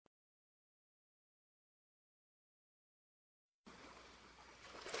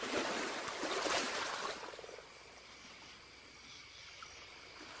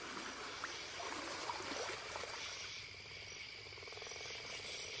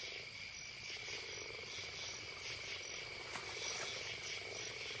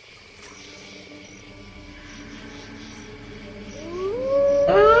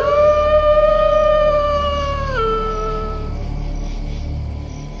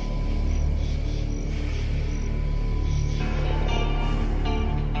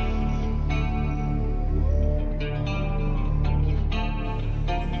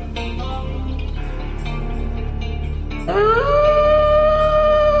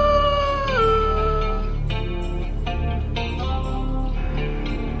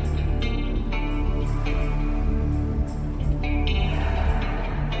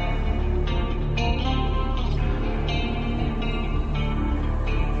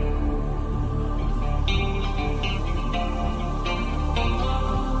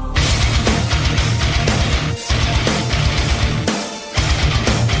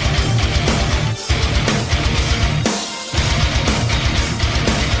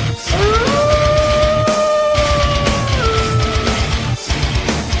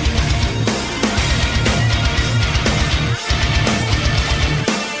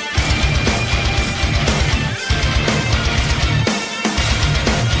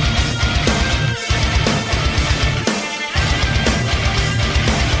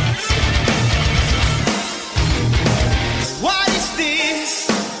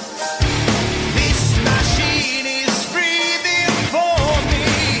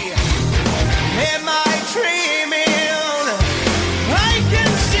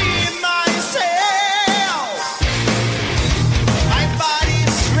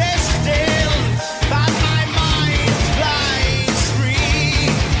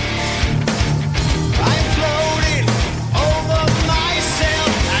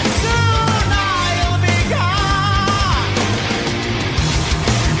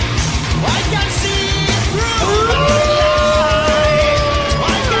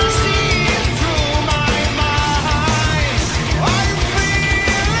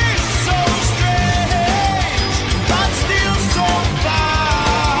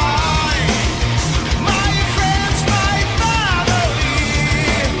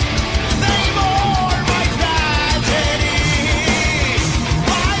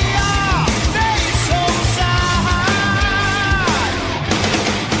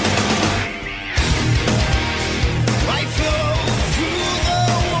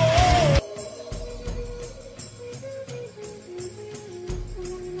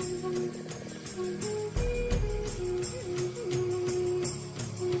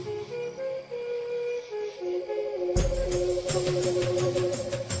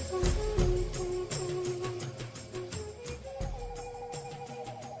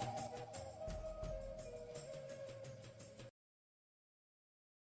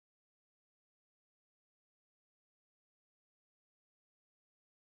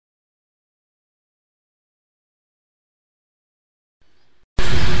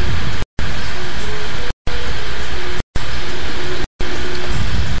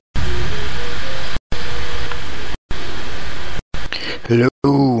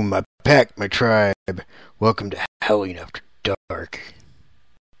Hello, my pack, my tribe. Welcome to Howling After Dark.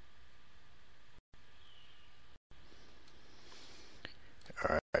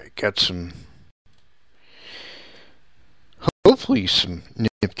 Alright, got some, hopefully some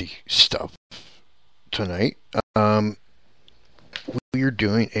nifty stuff tonight. We are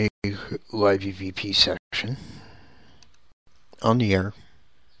doing a live EVP section on the air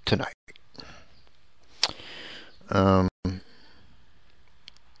tonight.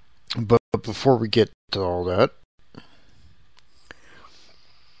 But before we get to all that,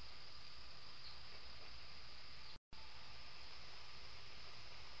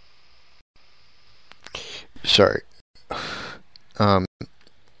 sorry.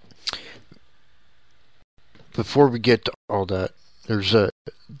 Before we get to all that, there's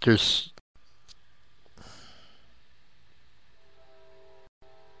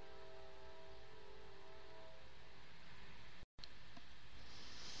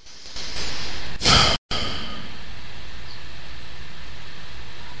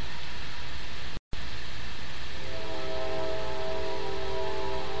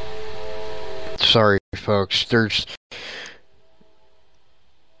sorry, folks.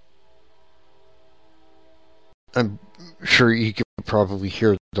 I'm sure you can probably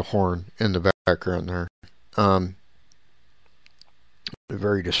hear the horn in the background there.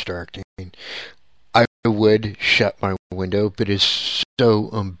 Very distracting. I would shut my window, but it's so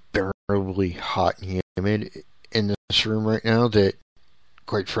unbearably hot and humid in this room right now that,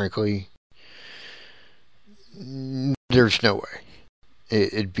 quite frankly, there's no way.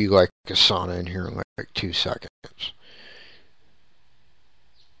 It'd be like a sauna in here in like 2 seconds.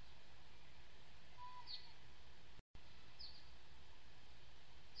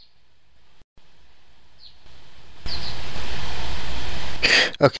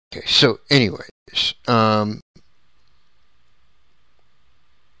 Okay, so anyways,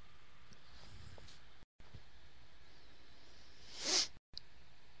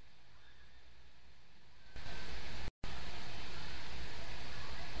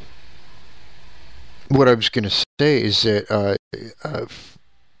 what I was going to say is that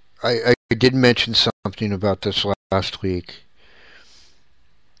I did mention something about this last week.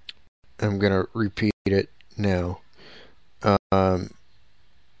 I'm going to repeat it now.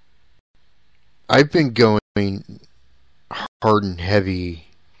 I've been going hard and heavy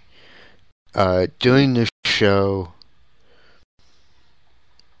doing this show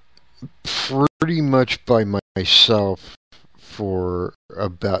pretty much by myself for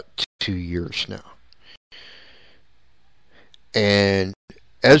about 2 years now. And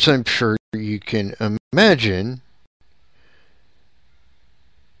as I'm sure you can imagine,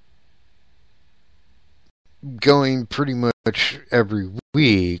 going pretty much every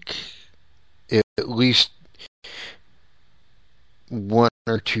week, at least 1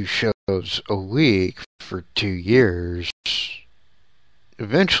 or 2 shows a week for 2 years,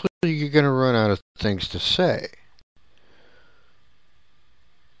 eventually you're going to run out of things to say.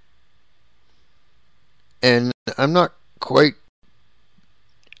 And I'm not quite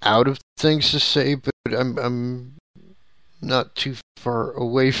out of things to say, but I'm not too far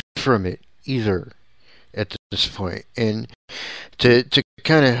away from it either at this point. And to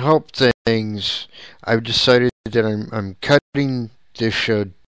kind of help things, I've decided that I'm cutting this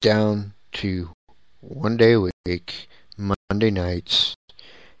show down to 1 day a week, Monday nights,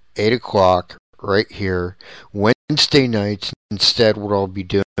 8 o'clock, right here. Wednesday nights, instead, what I'll be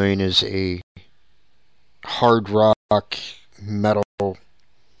doing is a hard rock metal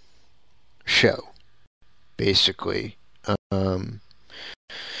show, basically. And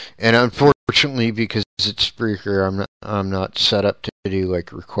unfortunately, because it's Spreaker, I'm not set up to do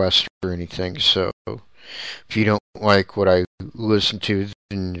like requests or anything. So if you don't like what I listen to,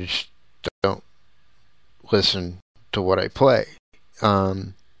 then just don't listen to what I play.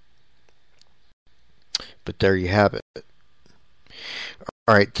 But there you have it.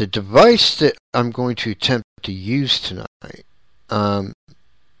 Alright, the device that I'm going to attempt to use tonight,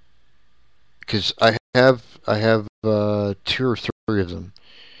 because I have 2 or 3 of them.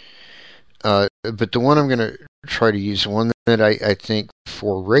 But the one I'm going to try to use, one that I think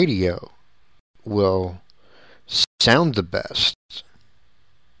for radio will sound the best,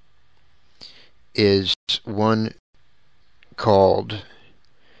 is one called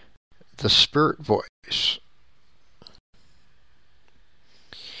the Spirit Voice.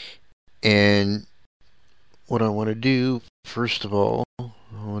 And what I want to do, first of all, I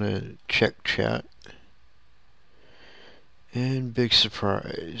want to check chat. And big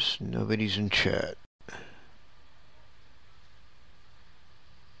surprise, nobody's in chat.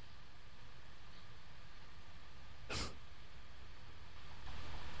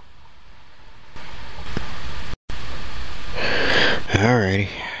 Alrighty.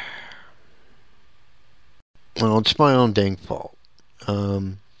 Well, it's my own dang fault.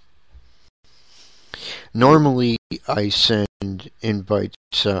 Normally, I send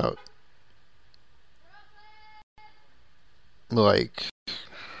invites out like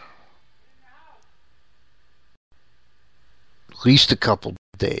at least a couple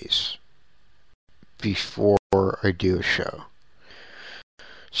days before I do a show.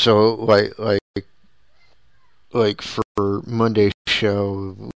 So, like for Monday's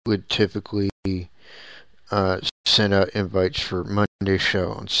show, would typically send out invites for Monday's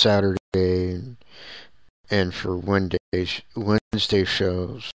show on Saturday, and for Wednesday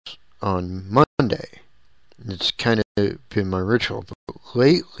shows on Monday. It's kind of been my ritual, but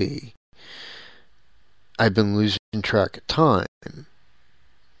lately I've been losing track of time,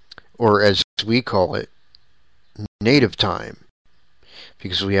 or as we call it, native time,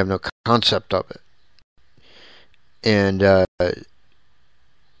 because we have no concept of it. And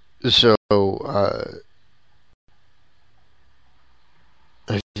so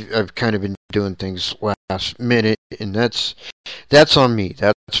I've kind of been doing things last minute, and that's on me.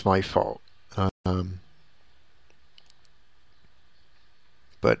 That's my fault.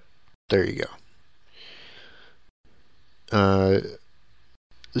 But there you go.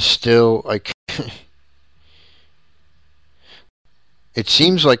 Still, it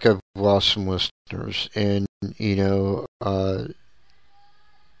seems like I've lost some listeners, and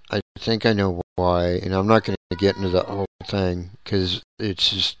I think I know why, and I'm not going to get into that whole thing because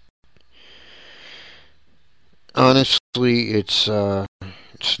it's just honestly, it's not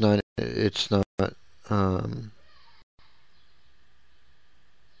it's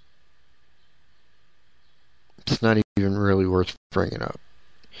not even really worth bringing up.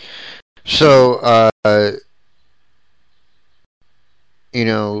 So,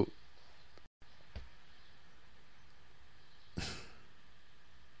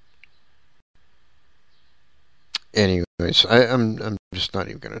 anyways, I'm just not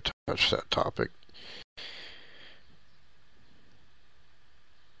even going to touch that topic.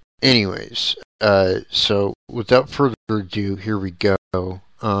 Anyways, so without further ado, here we go.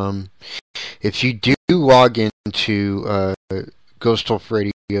 If you do log into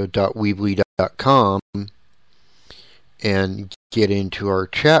ghostwolfradio.weebly.com and get into our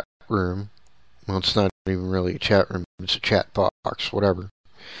chat room, well, it's not even really a chat room, it's a chat box, whatever.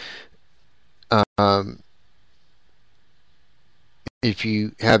 If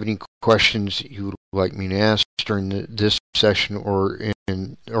you have any questions that you would like me to ask during this session or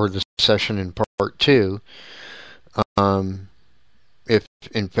the session in part 2, if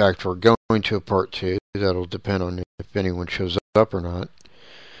in fact we're going to a part 2, that'll depend on if anyone shows up or not.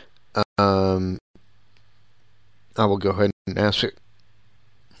 I will go ahead and ask it.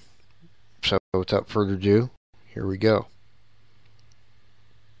 So without further ado, here we go.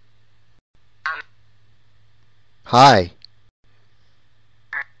 Hi.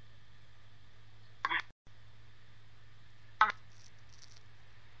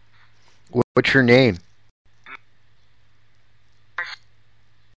 What's your name?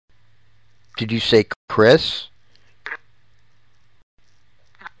 Did you say Chris?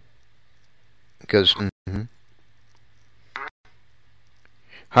 It goes, mm-hmm.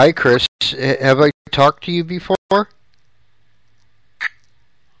 Hi, Chris. Have I talked to you before?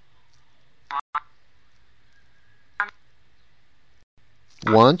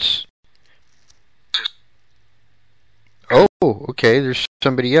 Once? Oh, okay. There's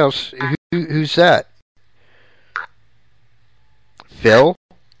somebody else. Who's that? Phil?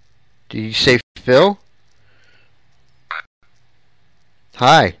 Did you say Phil?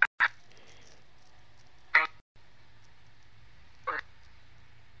 Hi.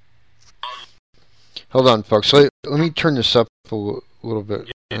 Hold on, folks. Let me turn this up a little bit.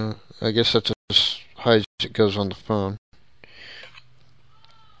 I guess that's as high as it goes on the phone.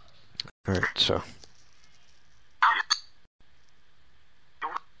 Alright, so.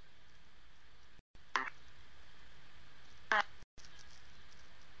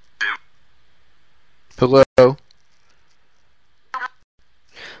 Hello.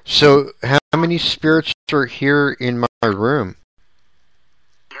 So, how many spirits are here in my room?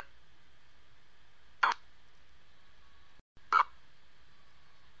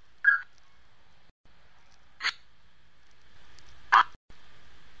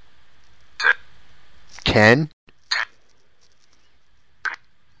 Ten?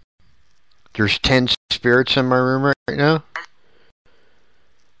 There's 10 spirits in my room right now?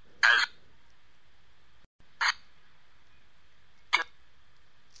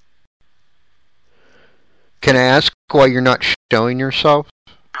 Can I ask why you're not showing yourself?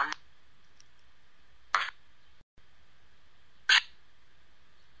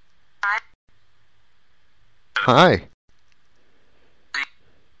 Hi.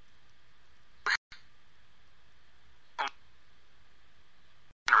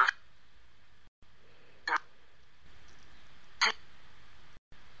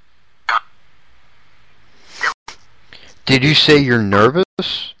 Did you say you're nervous?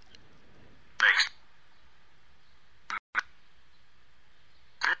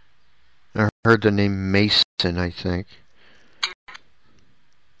 I heard the name Mason, I think.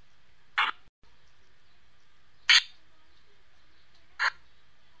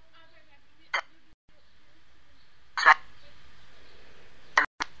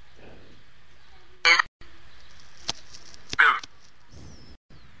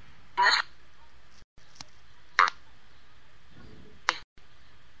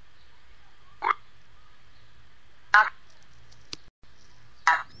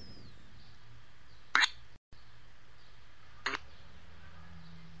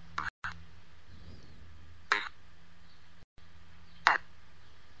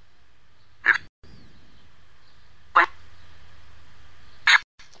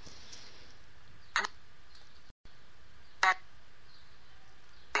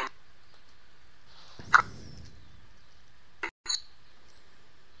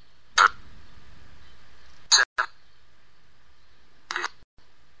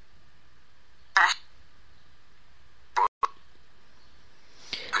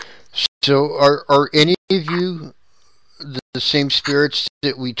 So, are any of you the same spirits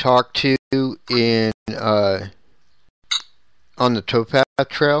that we talked to in on the towpath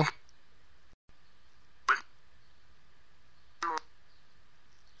trail?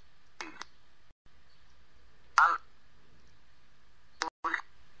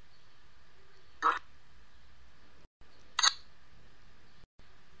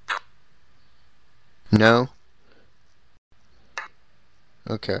 No?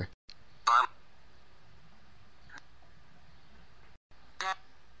 Okay.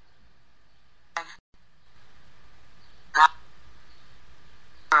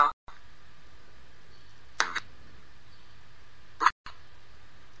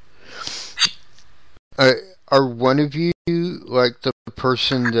 Are one of you like the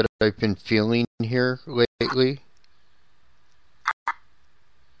person that I've been feeling here lately?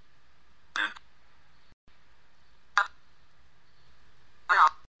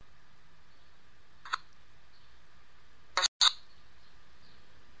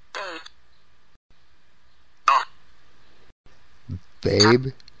 Babe?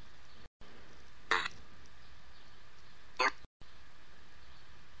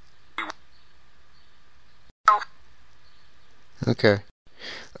 Okay.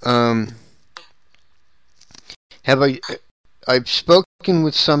 Have I've spoken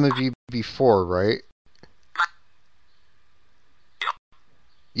with some of you before, right?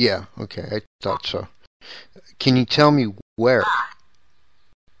 Yeah, okay, I thought so. Can you tell me where?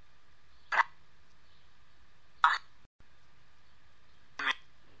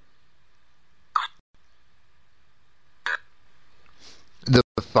 The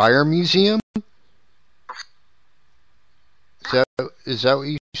fire museum? Is that what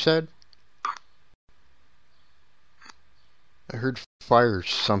you said? I heard fire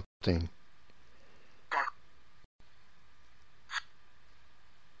something.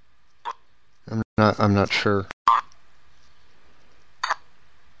 I'm not sure.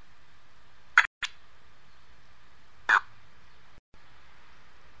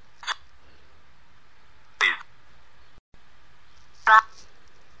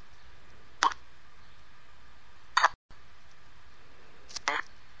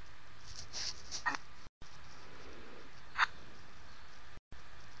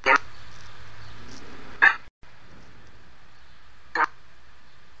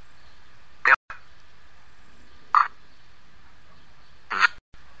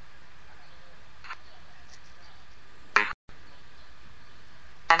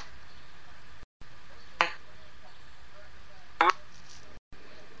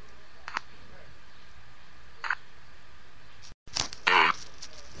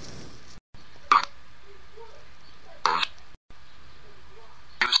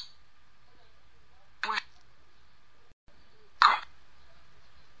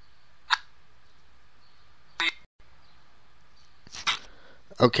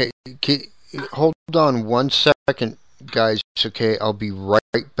 Okay, hold on 1 second, guys. Okay, I'll be right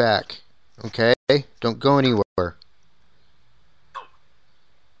back. Okay, don't go anywhere.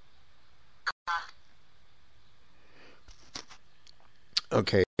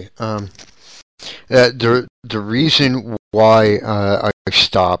 Okay. The reason why I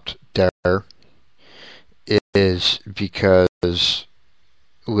stopped there is because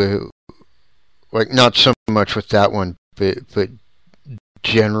we like not so much with that one, but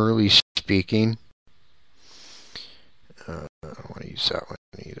generally speaking, I don't want to use that one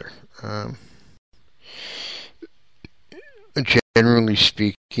either. Generally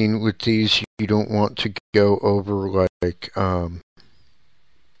speaking, with these, you don't want to go over like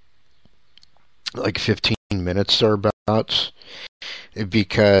 15 minutes or abouts,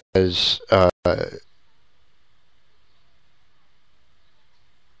 because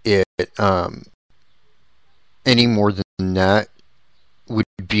it any more than that would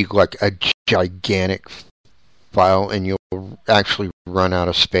be like a gigantic file, and you'll actually run out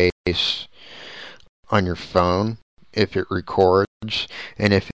of space on your phone if it records.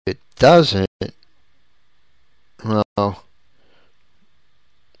 And if it doesn't, well,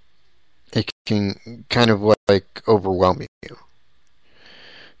 it can kind of like overwhelm you.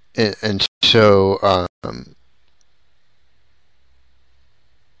 And so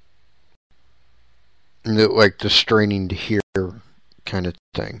like the straining to hear kind of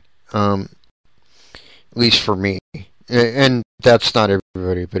thing, at least for me. And that's not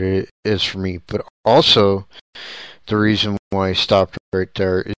everybody, but it is for me. But also, the reason why I stopped right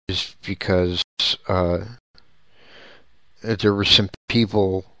there is because there were some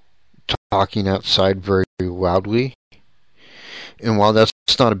people talking outside very loudly. And while that's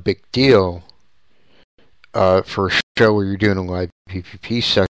not a big deal, for a show where you're doing a live PvP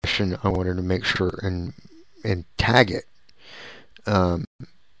session, I wanted to make sure and tag it.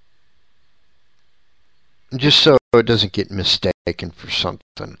 Just so it doesn't get mistaken for something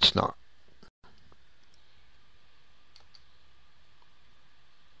it's not.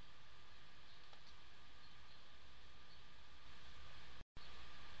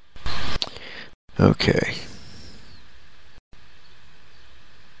 Okay.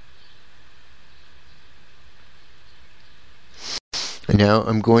 And now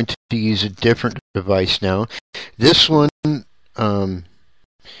I'm going to use a different device now. This one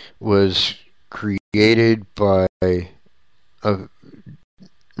was created by a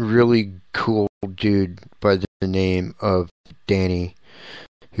really cool dude by the name of Danny,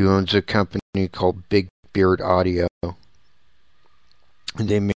 who owns a company called Big Beard Audio. And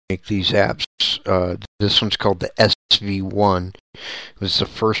they make these apps. This one's called the SV1. It was the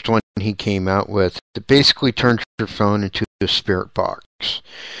first one he came out with. It basically turns your phone into a spirit box,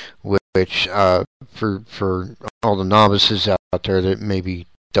 which for all the novices out there that maybe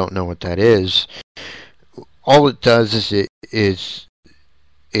don't know what that is, all it does is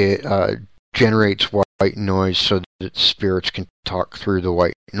it generates white noise so that spirits can talk through the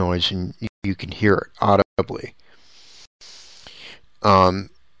white noise and you can hear it audibly. On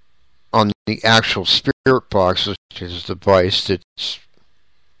the actual spirit box, which is a device that's,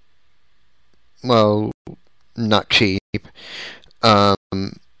 well, not cheap,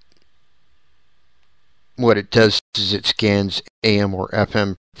 what it does is it scans AM or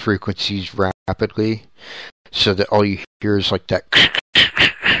FM frequencies rapidly, so that all you hear is like that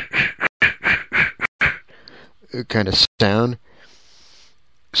kind of sound.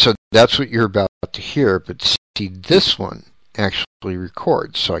 So that's what you're about to hear, but see, this one actually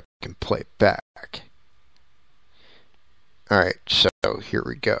records, so I can play it back. Alright, so here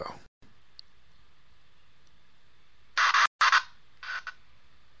we go.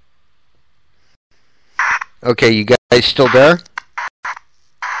 Okay, you guys still there?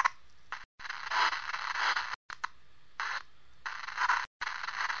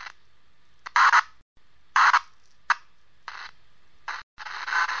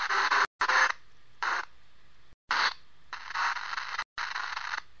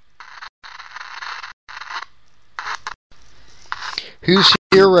 Who's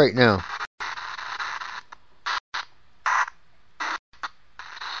here right now?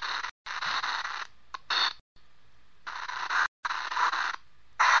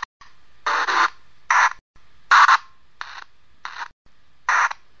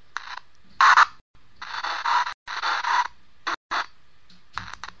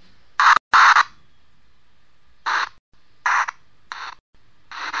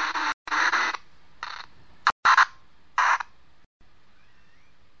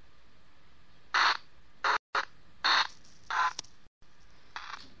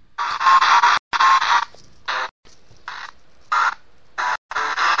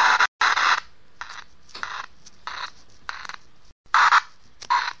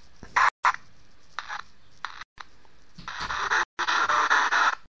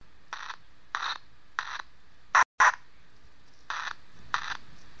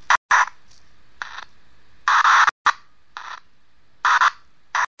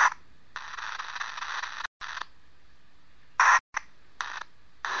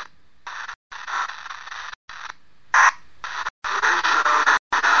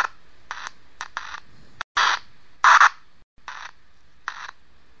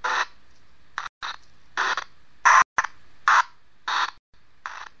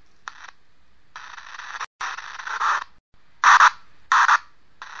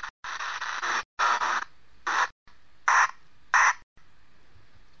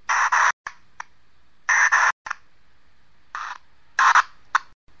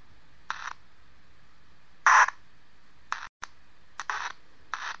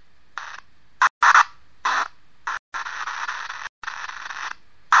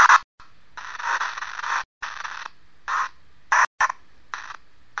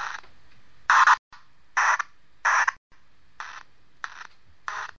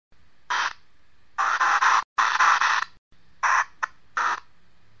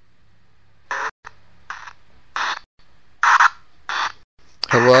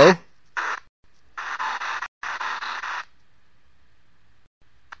 Hello?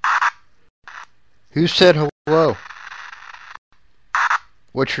 Who said hello?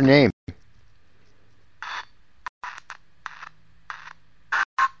 What's your name?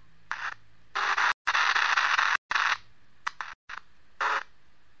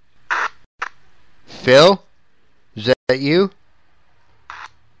 Phil? Is that you?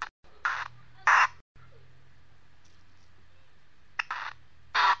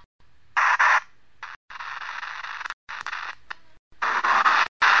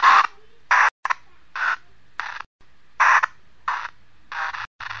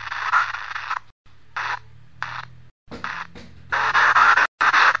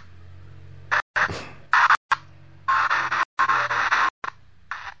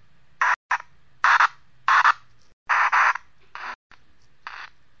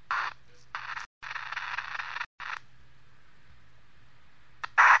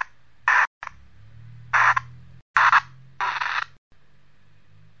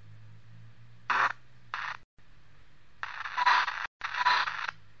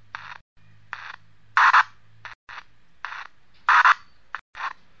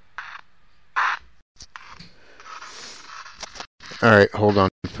 Alright, hold on,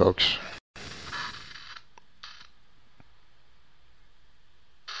 folks.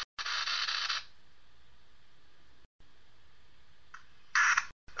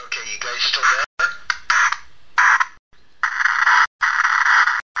 Okay, you guys still there?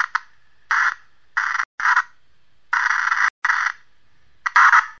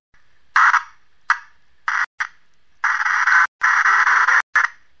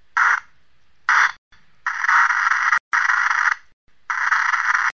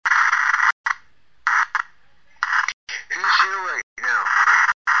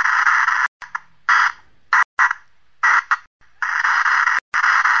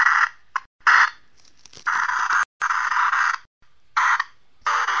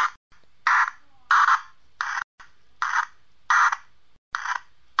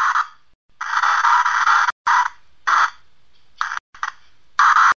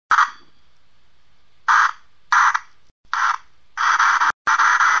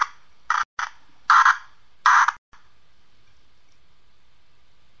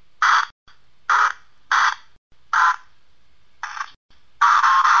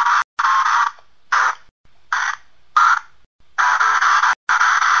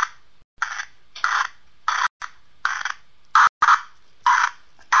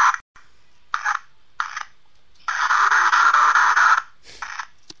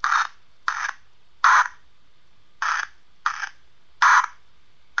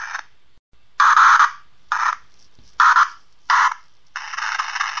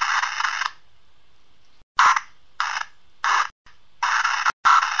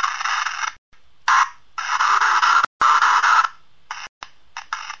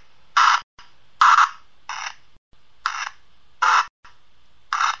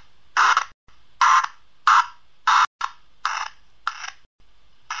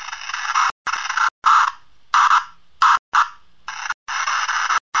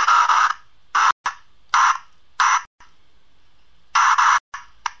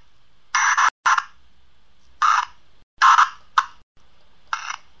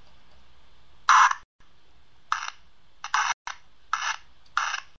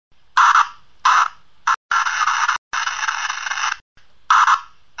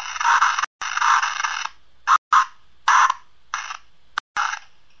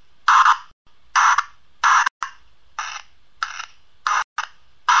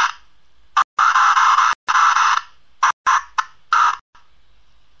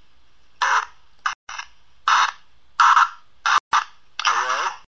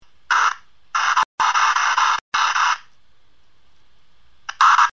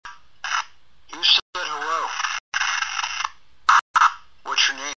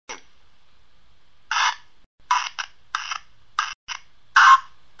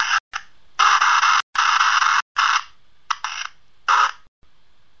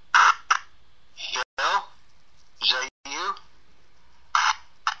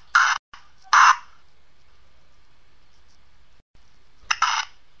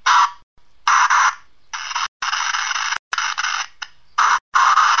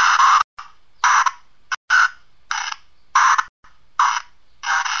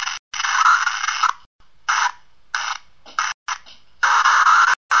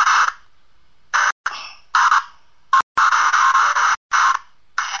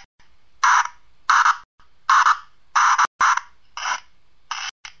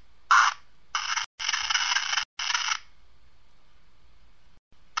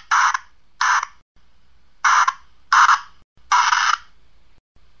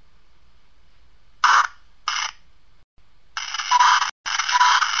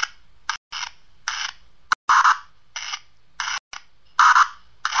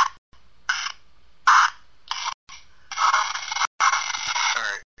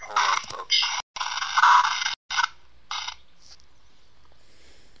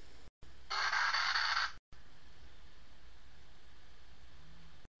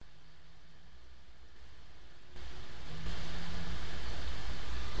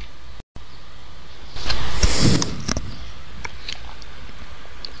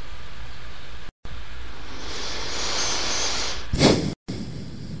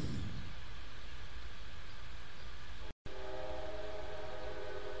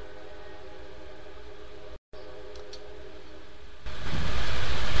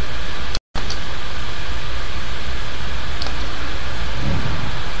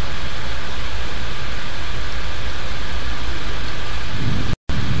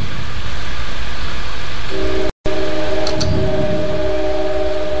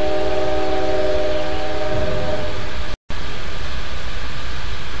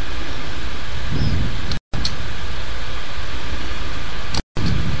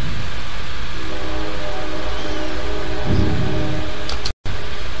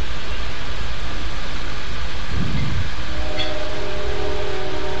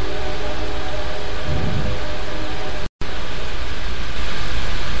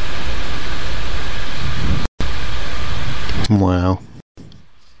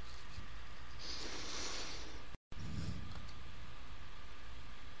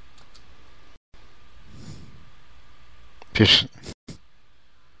 Just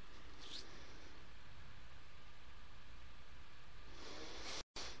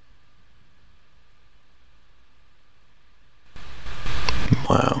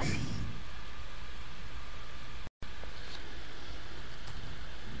wow.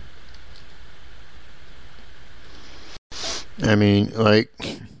 I mean, like,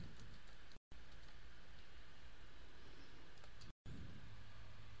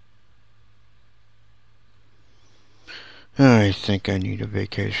 I think I need a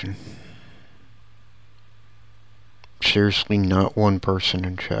vacation. Seriously, not one person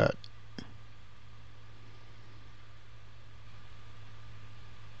in chat.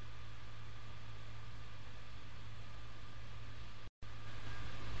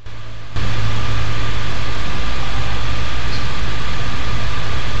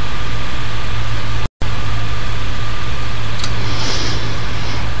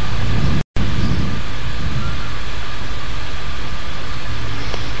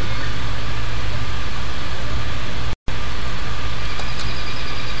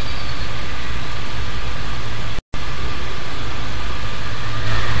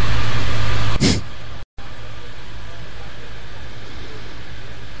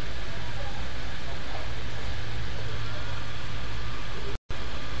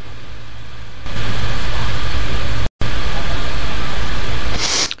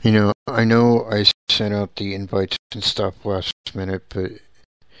 I know I sent out the invites and stuff last minute, but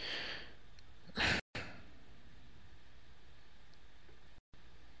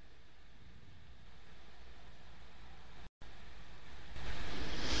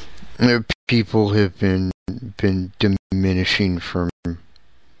people have been diminishing from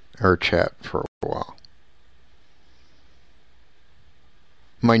our chat for a while.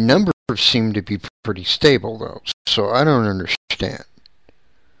 My numbers seem to be pretty stable, though, so I don't understand.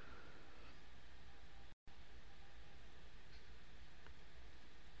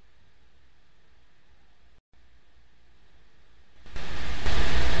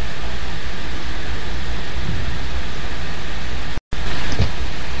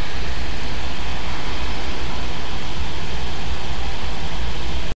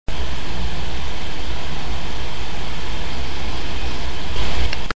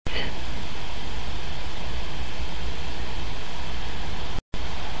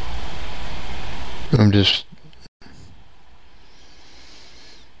 I'm just...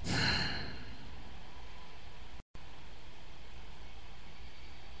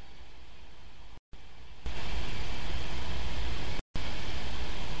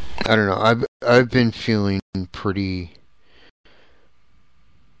 I don't know. I've been feeling pretty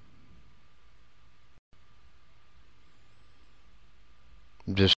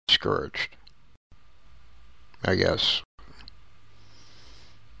discouraged, I guess.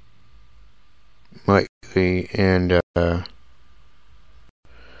 Might be, and yeah,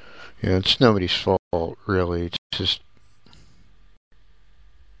 it's nobody's fault, really. It's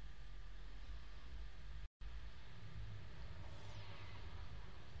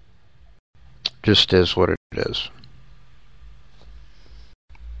just is what it is.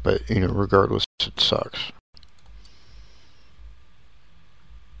 But, regardless, it sucks.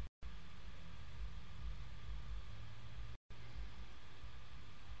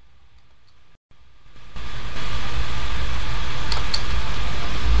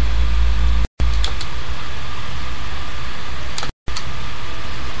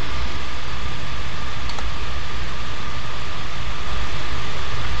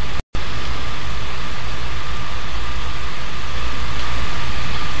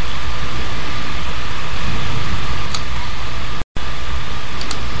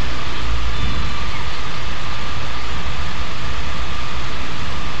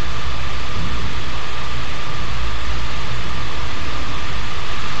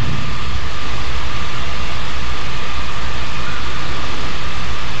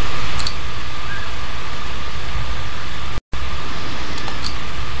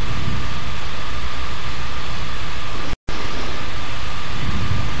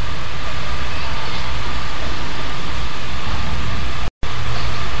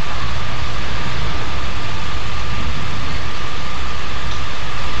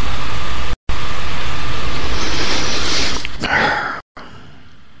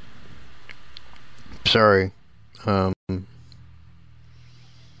 Sorry.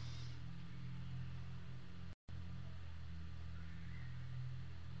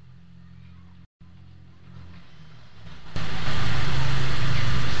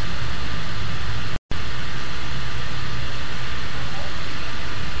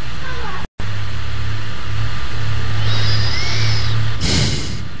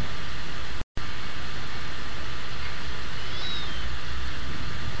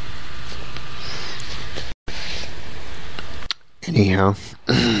 Anyhow,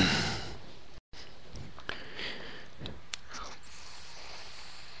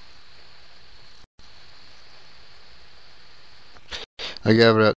 I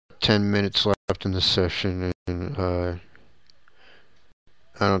got about 10 minutes left in the session, and I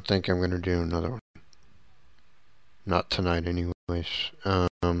don't think I'm going to do another one. Not tonight, anyways.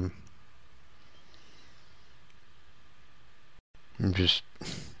 I'm just...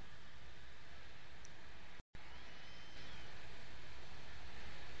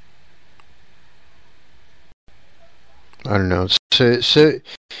 I don't know. So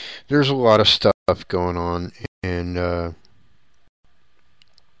there's a lot of stuff going on, and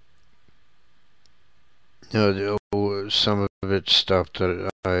some of it's stuff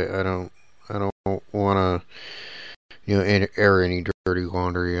that I don't want to air any dirty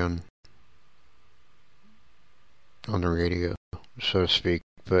laundry on the radio, so to speak.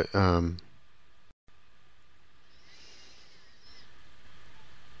 But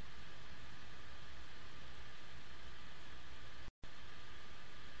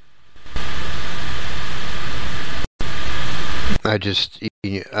I just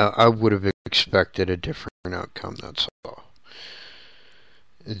I would have expected a different outcome. That's all.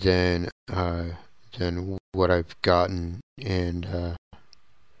 Than what I've gotten, and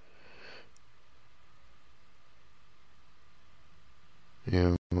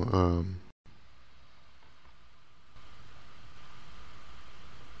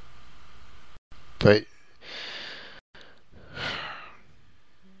but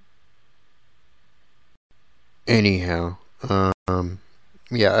anyhow,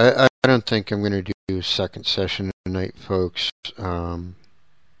 yeah, I don't think I'm going to do a second session tonight, folks. I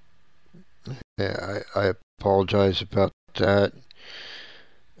apologize about that.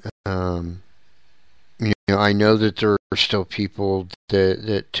 I know that there are still people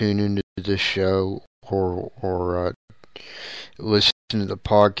that tune into this show or listen to the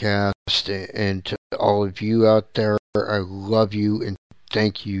podcast, and to all of you out there, I love you and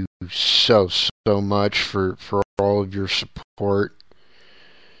thank you so much for all of your support.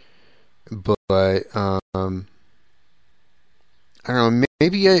 But I don't know,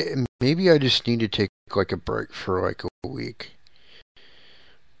 maybe I just need to take like a break for like a week.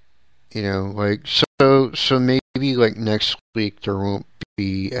 Like so maybe like next week there won't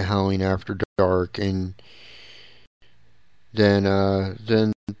be a Howling After Dark, and then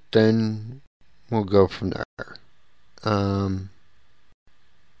we'll go from there.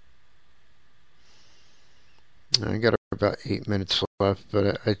 I got about 8 minutes left,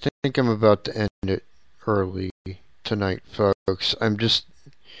 but I think I'm about to end it early tonight, folks.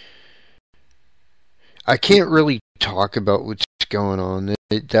 I can't really talk about what's going on.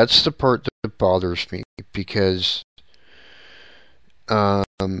 That's the part that bothers me, because I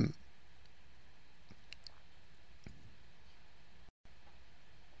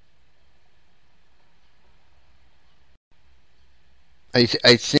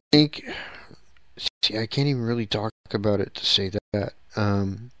think. See, I can't even really talk about it to say that.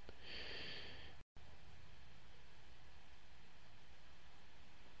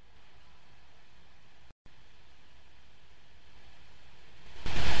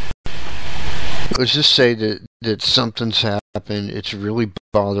 Let's just say that something's happened. It's really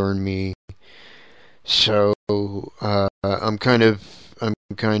bothering me. So I'm kind of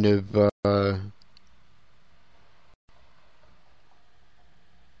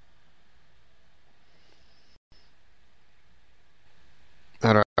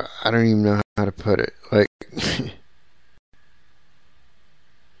I don't even know how to put it. Like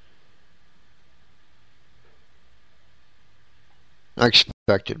I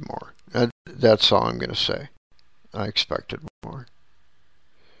expected more. That's all I'm gonna say. I expected more.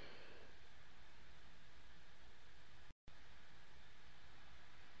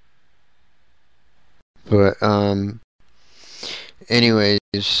 But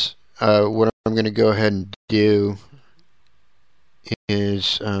anyways, what I'm gonna go ahead and do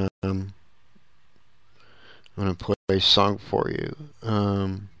is I'm gonna play a song for you.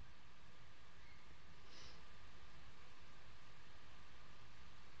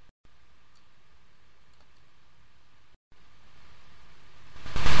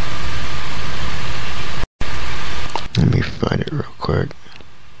 Let me find it real quick.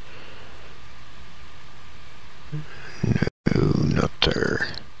 No, not there.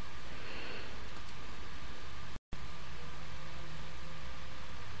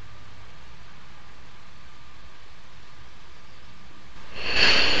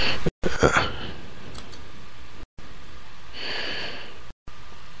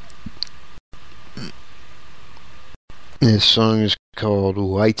 This song is called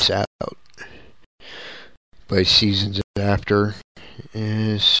Lights Out by Seasons After.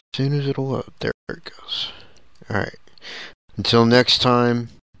 As soon as it'll load. There it goes. Alright. Until next time,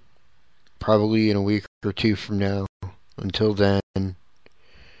 probably in a week or two from now. Until then,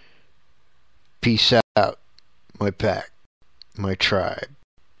 peace out, my pack, my tribe.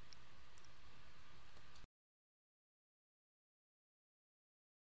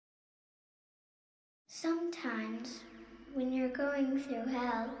 Sometimes, when you're going through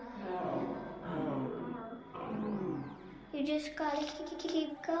hell, you just gotta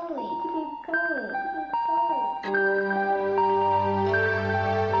keep going. Keep going.